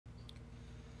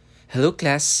Hello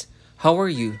class, how are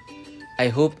you?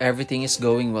 I hope everything is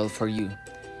going well for you.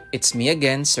 It's me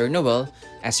again, Sir Noel,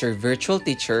 as your virtual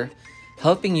teacher,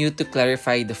 helping you to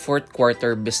clarify the fourth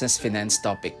quarter business finance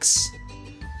topics.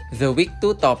 The week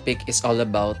 2 topic is all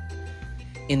about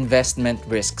investment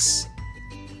risks.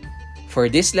 For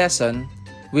this lesson,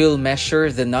 we'll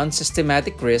measure the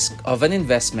non-systematic risk of an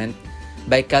investment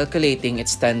by calculating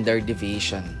its standard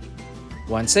deviation.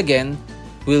 Once again,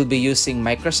 we'll be using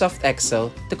Microsoft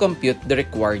Excel to compute the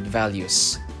required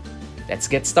values. Let's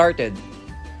get started.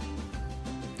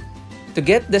 To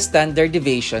get the standard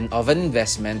deviation of an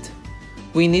investment,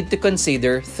 we need to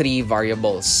consider three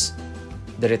variables: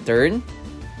 the return,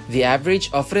 the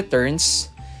average of returns,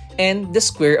 and the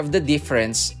square of the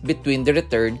difference between the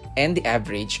return and the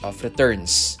average of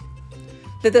returns.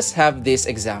 Let us have this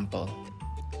example.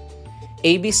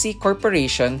 ABC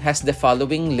Corporation has the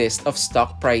following list of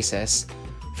stock prices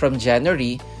from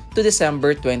January to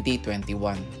December 2021.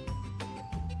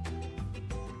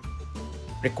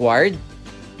 Required: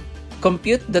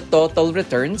 compute the total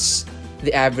returns, the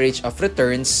average of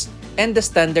returns, and the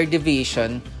standard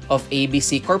deviation of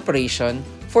ABC Corporation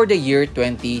for the year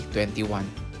 2021.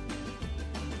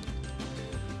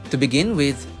 To begin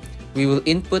with, we will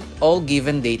input all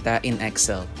given data in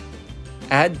Excel.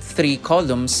 Add three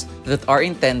columns that are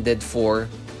intended for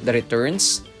the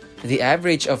returns, the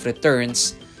average of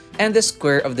returns, and the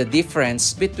square of the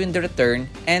difference between the return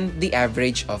and the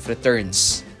average of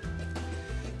returns.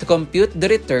 To compute the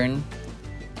return,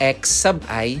 X sub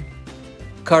I,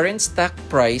 current stock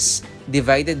price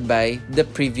divided by the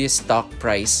previous stock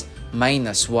price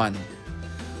minus 1.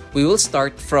 We will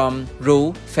start from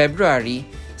row February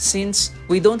since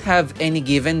we don't have any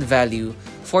given value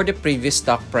for the previous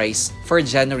stock price for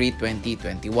January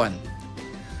 2021.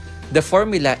 The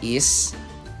formula is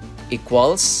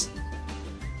equals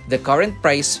the current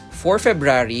price for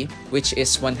February, which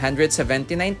is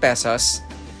 179 pesos,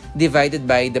 divided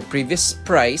by the previous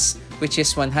price, which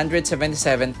is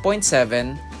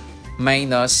 177.7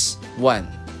 minus 1.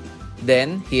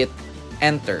 Then hit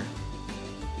enter.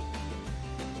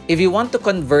 If you want to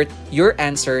convert your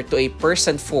answer to a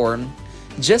percent form,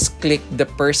 just click the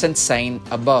percent sign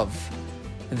above.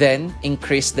 Then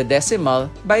increase the decimal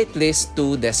by at least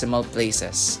 2 decimal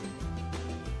places.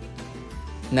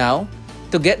 Now,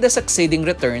 to get the succeeding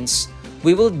returns,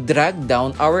 we will drag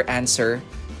down our answer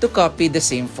to copy the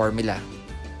same formula.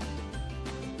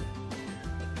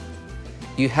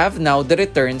 You have now the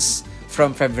returns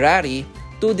from February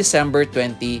to December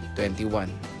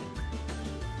 2021.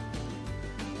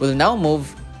 We'll now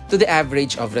move to the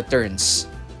average of returns.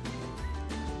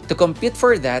 To compute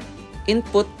for that,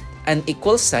 input an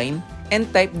equal sign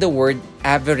and type the word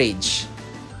average.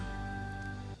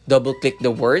 Double-click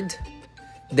the word,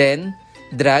 then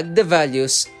drag the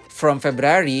values from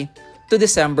February to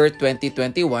December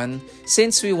 2021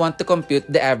 since we want to compute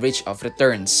the average of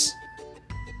returns.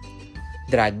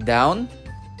 Drag down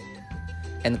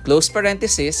and close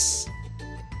parenthesis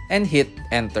and hit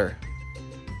enter.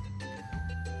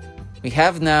 We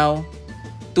have now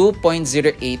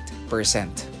 2.08%.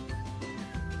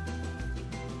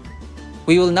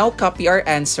 We will now copy our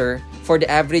answer for the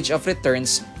average of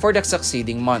returns for the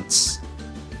succeeding months.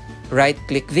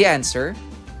 Right-click the answer,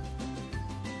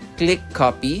 click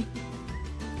Copy,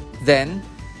 then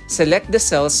select the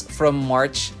cells from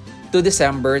March to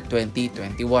December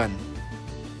 2021.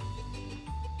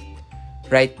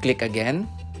 Right-click again,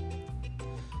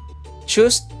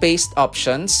 choose Paste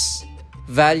Options,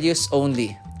 Values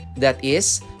Only, that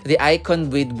is, the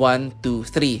icon with 1, 2,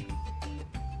 3.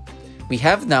 We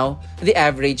have now the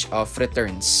average of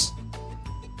returns.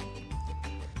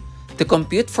 To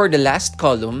compute for the last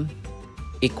column,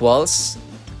 equals,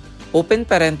 open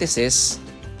parenthesis,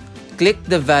 click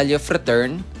the value of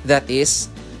return, that is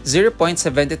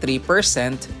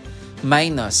 0.73%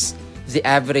 minus the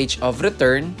average of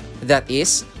return, that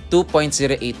is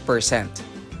 2.08%.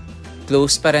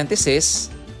 Close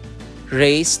parenthesis,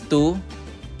 raise to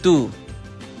 2.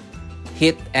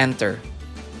 Hit enter.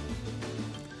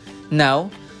 Now,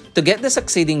 to get the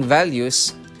succeeding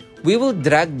values, we will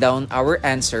drag down our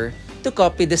answer to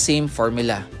copy the same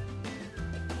formula.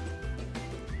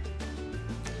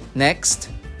 Next,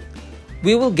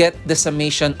 we will get the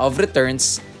summation of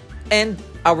returns and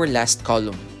our last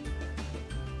column.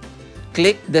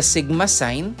 Click the sigma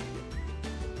sign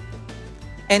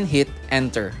and hit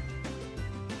enter.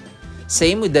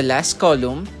 Same with the last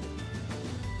column,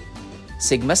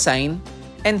 sigma sign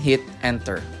and hit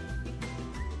enter.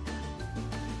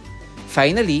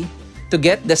 Finally, to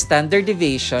get the standard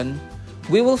deviation,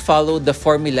 we will follow the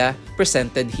formula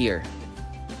presented here.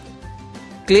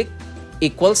 Click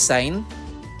equal sign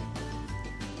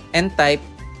and type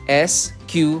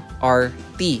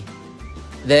SQRT.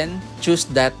 Then choose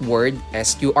that word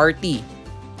SQRT.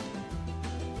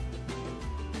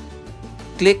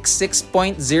 Click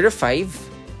 6.05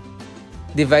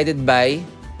 divided by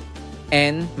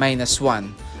n minus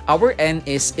 1. Our n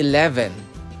is 11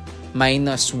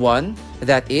 minus 1,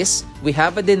 that is, we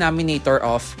have a denominator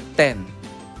of 10.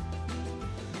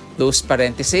 Close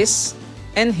parenthesis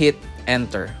and hit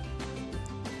enter.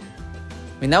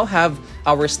 We now have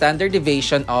our standard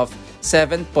deviation of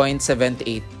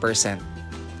 7.78%.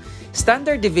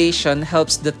 Standard deviation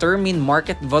helps determine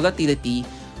market volatility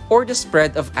or the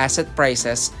spread of asset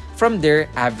prices from their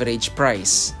average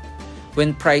price.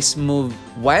 When price move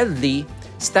wildly,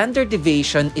 standard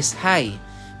deviation is high,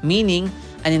 meaning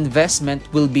an investment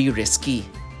will be risky.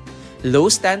 Low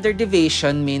standard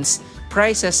deviation means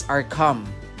prices are calm,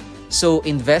 so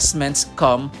investments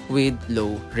come with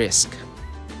low risk.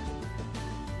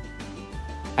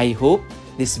 I hope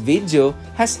this video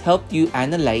has helped you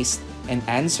analyze and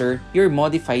answer your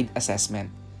modified assessment.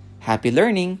 Happy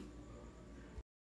learning!